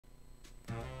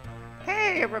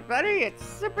Hey everybody, it's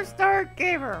Superstar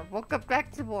Gamer. Welcome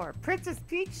back to more Princess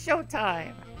Peach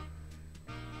Showtime.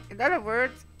 In other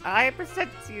words, I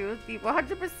present to you the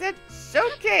 100%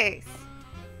 showcase.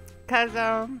 Cause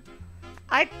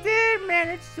I did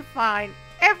manage to find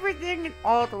everything in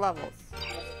all the levels.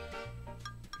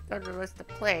 Go to the list of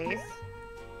plays.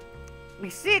 We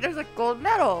see there's a gold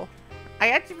medal. I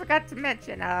actually forgot to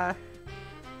mention,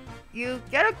 you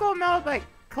get a gold medal by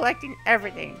collecting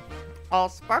everything. All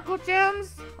sparkle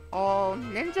gems, all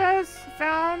ninjas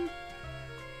found,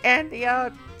 and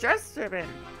the dress ribbon.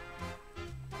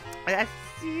 Let's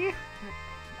see.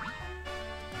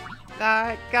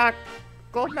 I got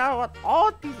gold medal at all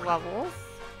of these levels.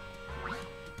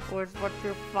 There's 1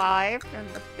 through 5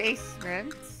 in the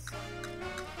basements.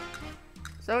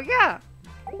 So yeah,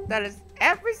 that is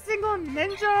every single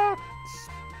ninja,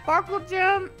 sparkle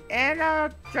gem,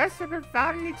 and dress ribbon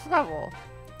found in each level.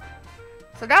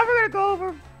 So now we're gonna go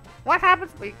over what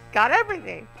happens when we got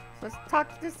everything. So let's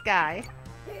talk to this guy.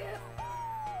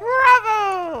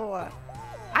 Bravo!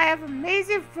 I have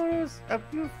amazing photos of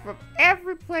you from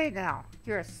every play now.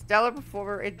 You're a stellar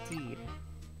performer indeed.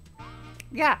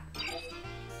 Yeah.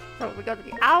 So we go to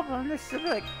the album. There should be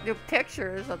like new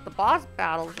pictures of the boss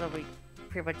battles that we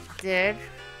pretty much did.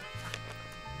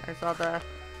 There's all the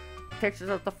pictures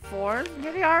of the forms. And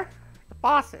here they are, the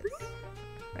bosses.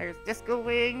 There's Disco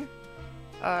Wing,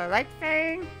 Light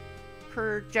Fang,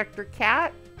 Projector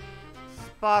Cat,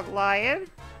 Spot Lion,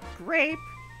 Grape,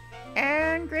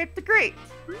 and Grape the Great.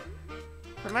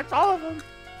 Pretty much all of them.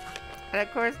 And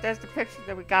of course, there's the picture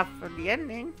that we got from the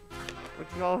ending, which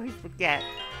you always forget.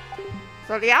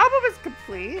 So the album is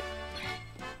complete.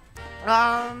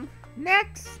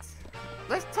 Next,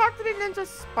 let's talk to the Ninja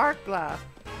Sparkla,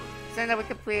 saying that we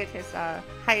completed his hide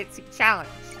and seek challenge.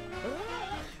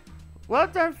 Well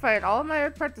done, fighting all of my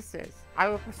apprentices. I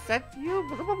will present you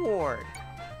with a reward.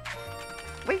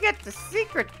 We get the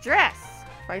secret dress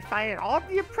by finding all of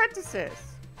the apprentices,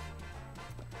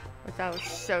 which I will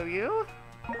show you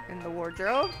in the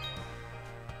wardrobe.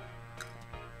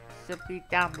 Should be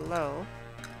down below.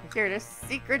 Here, this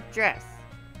secret dress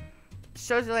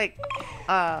shows you like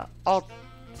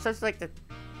shows you like the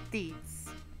deeds.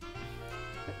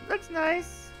 It looks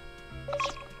nice.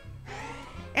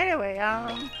 Anyway,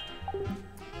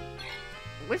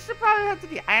 we should probably head to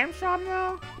the item shop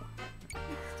now.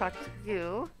 Let's talk to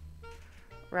you.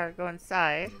 We're gonna go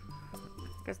inside.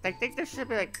 Because I think there should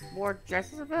be like more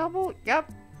dresses available. Yep.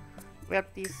 We have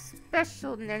the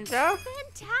special ninja.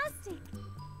 Fantastic!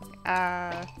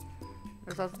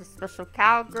 There's also the special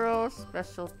cowgirl,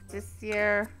 special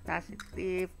patissier, dashing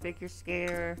thief, figure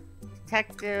skater,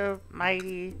 detective,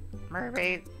 mighty,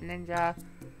 mermaid, ninja,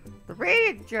 the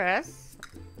radiant dress,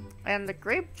 and the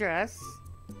grape dress.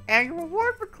 And your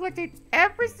reward for collecting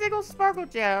every single sparkle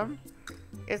gem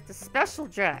is the special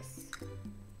dress.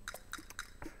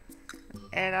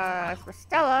 And as for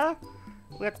Stella,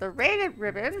 we have the radiant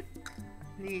ribbon,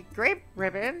 the grape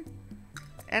ribbon,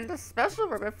 and the special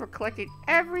ribbon for collecting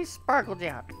every sparkle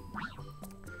gem.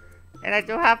 And I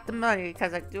do have the money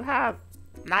because I do have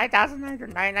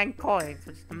 9,999 coins,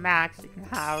 which is the max you can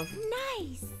have.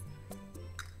 Nice!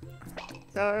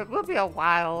 So it will be a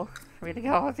while for me to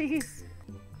get all these.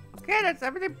 Okay, that's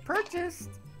everything purchased.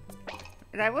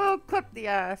 And I will put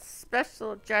the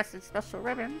special dress and special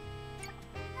ribbon.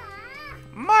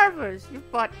 Marvelous! You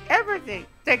bought everything!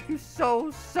 Thank you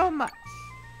so much!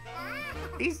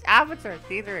 These outfits are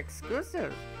theater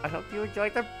exclusive. I hope you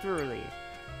enjoyed them thoroughly.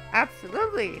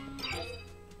 Absolutely!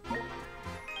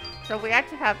 So we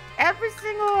actually have every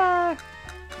single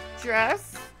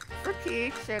dress for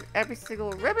Peach and every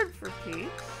single ribbon for Peach.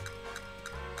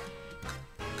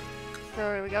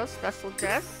 So here we go, special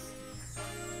dress.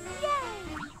 Yay!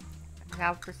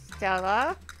 Now for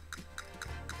Stella.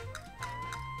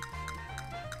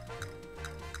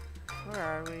 Where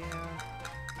are we?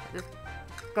 Just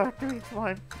go through each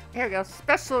one. Here we go,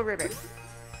 special ribbon.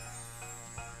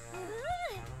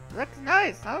 Looks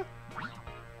nice, huh?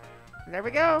 There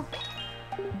we go.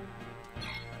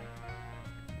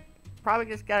 Probably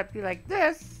just gotta be like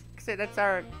this. So that's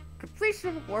our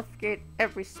completion of Warfgate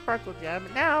every sparkle gem.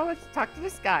 And now let's talk to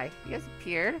this guy. He has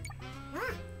appeared.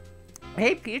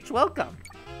 Hey Peach, welcome.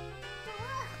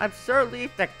 I'm so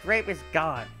relieved that Grape is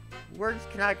gone. Words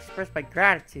cannot express my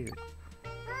gratitude.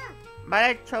 Might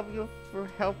I trouble you for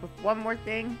help with one more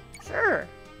thing? Sure.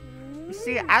 You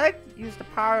see, I like to use the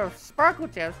power of sparkle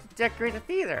gems to decorate the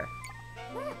theater.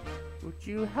 Would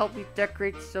you help me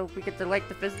decorate so we can delight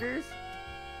the visitors?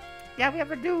 Yeah, we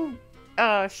have a new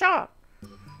shop.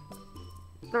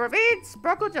 The remaining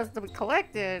sparkle gems that we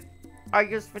collected are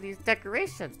used for these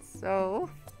decorations, so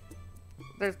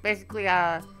there's basically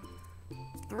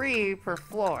 3 per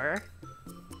floor.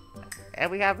 And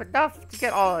we have enough to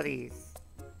get all of these.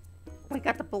 We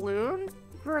got the balloon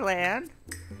for land,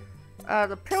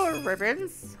 the pillar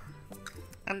ribbons,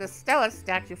 and the Stella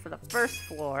statue for the first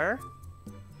floor.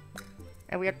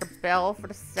 And we have the bell for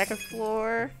the second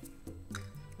floor.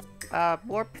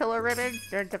 More pillar ribbons,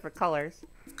 they're in different colors.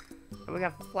 And we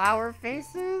have flower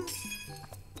faces.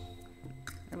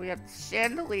 And we have the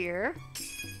chandelier.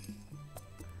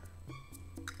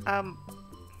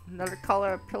 Another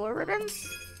color of pillar ribbons.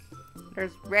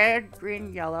 There's red,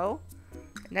 green, yellow.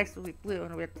 Next will be blue,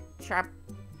 and we have the trap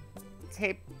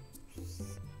tape.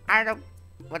 I don't know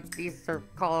what these are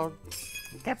called.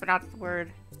 Can't pronounce the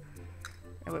word.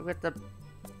 And with the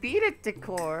beaded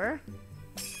decor,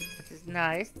 which is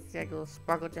nice. It's like a little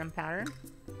sparkle gem pattern.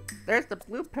 There's the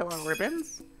blue pillow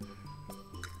ribbons.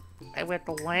 And with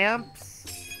the lamps.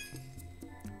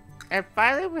 And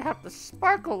finally, we have the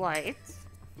sparkle lights.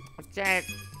 A giant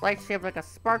light shaped like a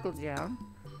sparkle gem.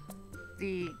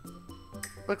 The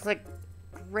looks like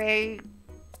gray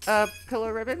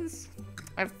pillar ribbons.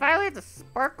 And finally, the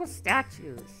sparkle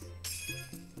statues.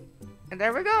 And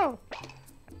there we go.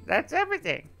 That's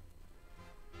everything.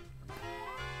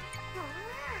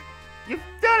 You've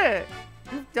done it!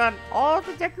 You've done all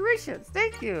the decorations.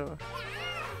 Thank you.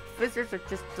 Visitors are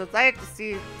just delighted to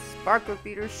see Sparkle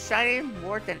Theater shining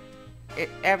more than it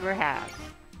ever has.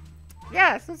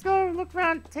 Yes, let's go look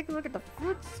around, take a look at the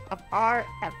fruits of our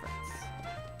efforts.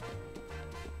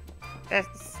 There's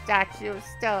the statue of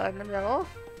Stella in the middle.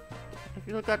 If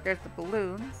you look up, there's the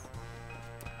balloons.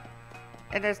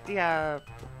 And there's the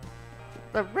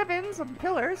ribbons on the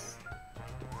pillars.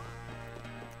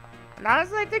 And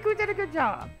honestly, I think we did a good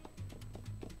job.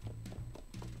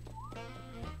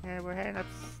 And we're heading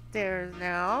upstairs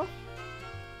now.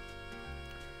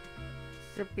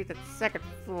 Should be the second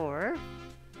floor.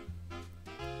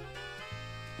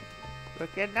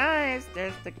 Looking nice.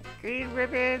 There's the green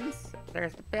ribbons.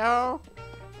 There's the bell.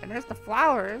 And there's the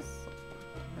flowers.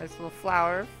 There's little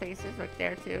flower faces right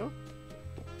there too.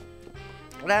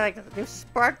 And I like this. New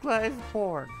Sparkla is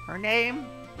born. Her name,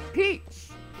 Peach.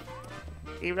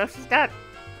 Even though she's not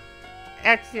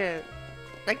actually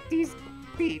like these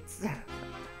beats.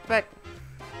 But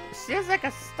she's like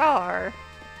a star.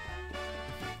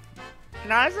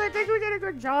 And honestly, I think we did a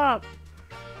good job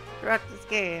throughout this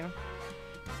game.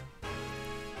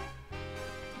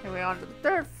 And we're on to the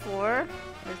third floor.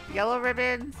 There's the yellow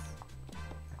ribbons.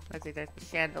 Let's see, there's the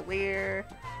chandelier.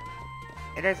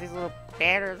 And there's these little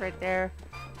banners right there.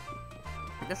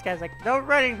 And this guy's like, no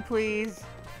running, please.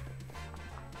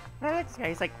 I like this guy,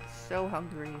 he's like so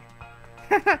hungry.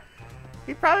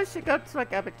 He probably should go to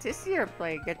like a patisserie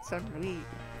place and get some meat.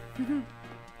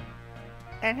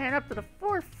 And head up to the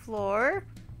fourth floor.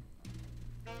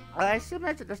 I should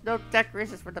mention there's no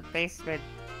decorations for the basement.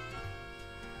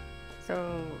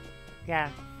 So, yeah.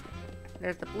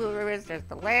 There's the blue ribbons, there's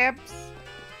the lamps.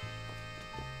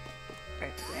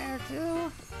 Right there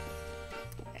too.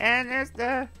 And there's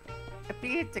the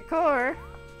beaded decor,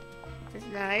 which is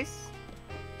nice.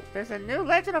 There's a new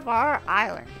legend of our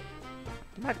island.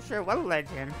 I'm not sure what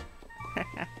legend.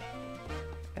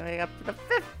 Going up to the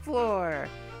fifth floor.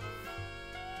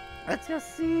 Let's go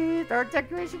see our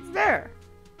decorations there.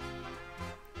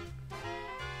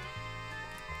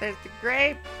 There's the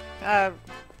gray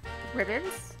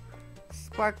ribbons,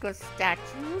 sparkle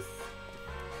statues.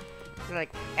 They're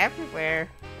like everywhere.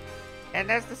 And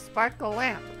there's the sparkle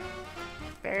lamp.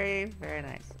 Very, very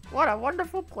nice. What a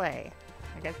wonderful play.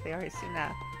 I guess they already seen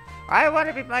that. I want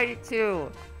to be mighty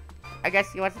too. I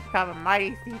guess he wants to become a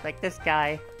mighty thief like this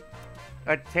guy.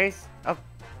 For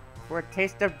a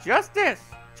taste of justice.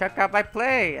 Check out my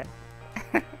play.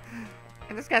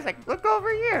 And this guy's like, look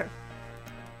over here.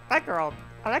 I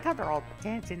like how they're all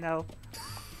dancing though.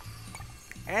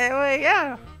 Anyway,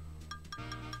 yeah.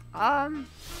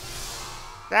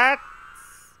 That's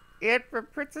it for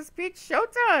Princess Peach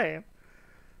Showtime.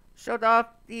 Showed off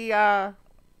the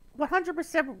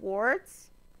 100% rewards.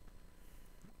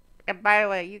 And by the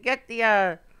way, you get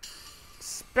the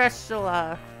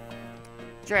special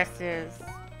dresses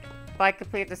by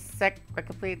completing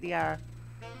the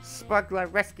Sparkler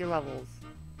rescue levels.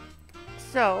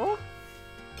 So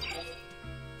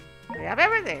we have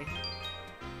everything.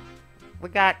 We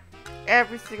got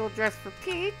every single dress for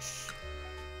Peach.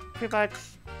 Pretty much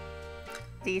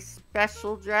the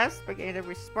special dress by getting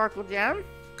every sparkle gem.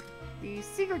 The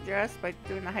secret dress by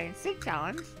doing the hide and seek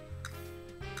challenge.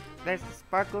 There's the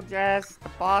sparkle dress, the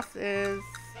bosses,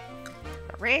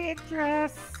 the radiant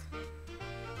dress,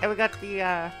 and we got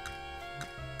the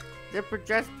different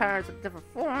dress patterns with different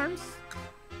forms.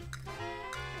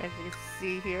 as you can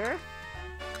see here.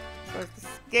 So it's the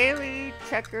scaly,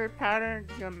 checkered pattern,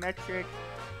 geometric,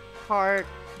 heart,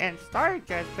 and star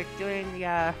dress, but doing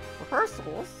the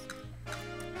rehearsals.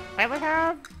 I would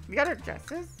have the other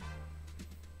dresses.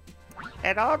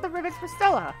 And all the ribbons for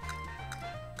Stella.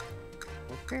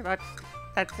 Well, pretty much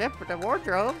that's it for the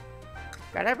wardrobe.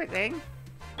 Got everything.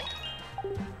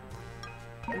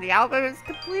 And the album is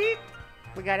complete.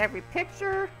 We got every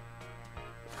picture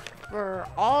for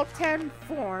all 10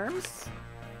 forms.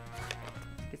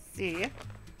 You can see.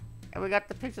 And we got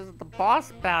the pictures of the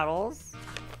boss battles.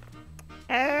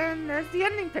 And there's the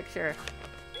ending picture.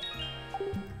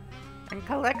 And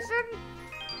collection,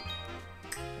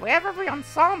 we have every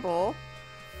ensemble.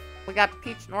 We got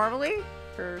Peach normally,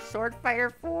 her sword fighter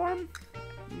form,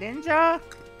 ninja,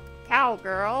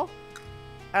 cowgirl,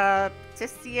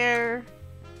 Tissier,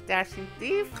 dashing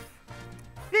thief,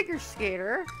 figure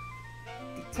skater,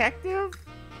 detective,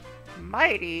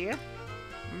 mighty,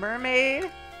 mermaid,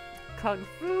 kung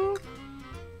fu,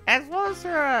 as well as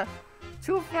her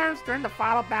 2 forms during the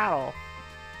final battle,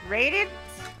 rated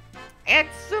and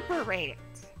super rated.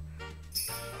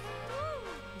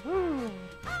 Woo.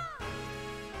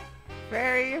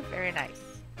 Very, very nice.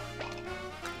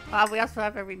 We also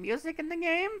have every music in the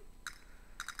game.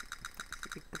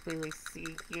 You can clearly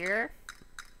see here.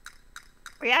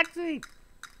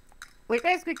 We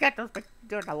basically get those by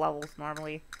doing the levels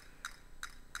normally.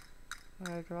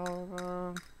 All of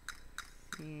them.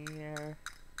 See here.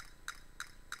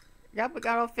 Yep, we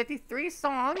got all 53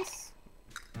 songs.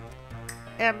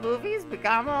 And movies, we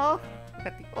got them all. We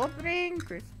got the opening,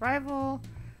 Great Survival,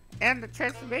 and the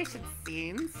transformation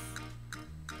scenes.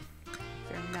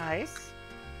 They're nice.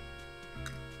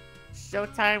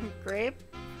 Showtime Grape,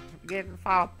 beginning the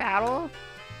final battle.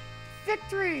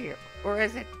 Victory! Or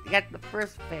is it at the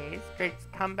first phase? Grape's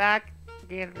comeback,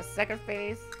 beginning of the second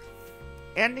phase.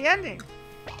 And the ending.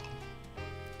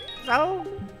 So,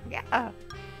 yeah.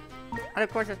 And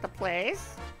of course, it's the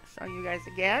plays. Show you guys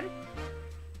again.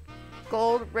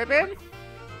 Gold ribbon.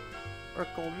 Or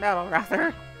gold medal,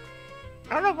 rather.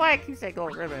 I don't know why I keep saying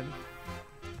gold ribbon.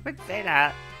 I would say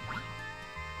that.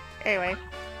 Anyway,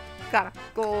 got a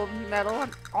gold medal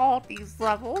on all these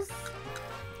levels.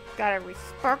 Got every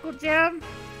sparkle gem,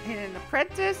 and an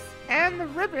apprentice, and the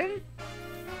ribbon.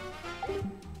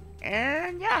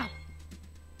 And yeah.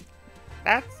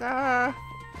 That's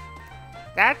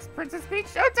Princess Peach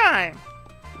Showtime.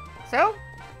 So,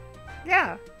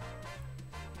 yeah.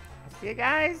 I'll see you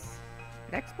guys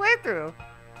next playthrough.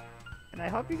 And I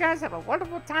hope you guys have a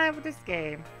wonderful time with this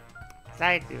game. As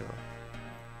I do.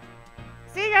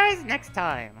 See you guys next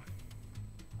time.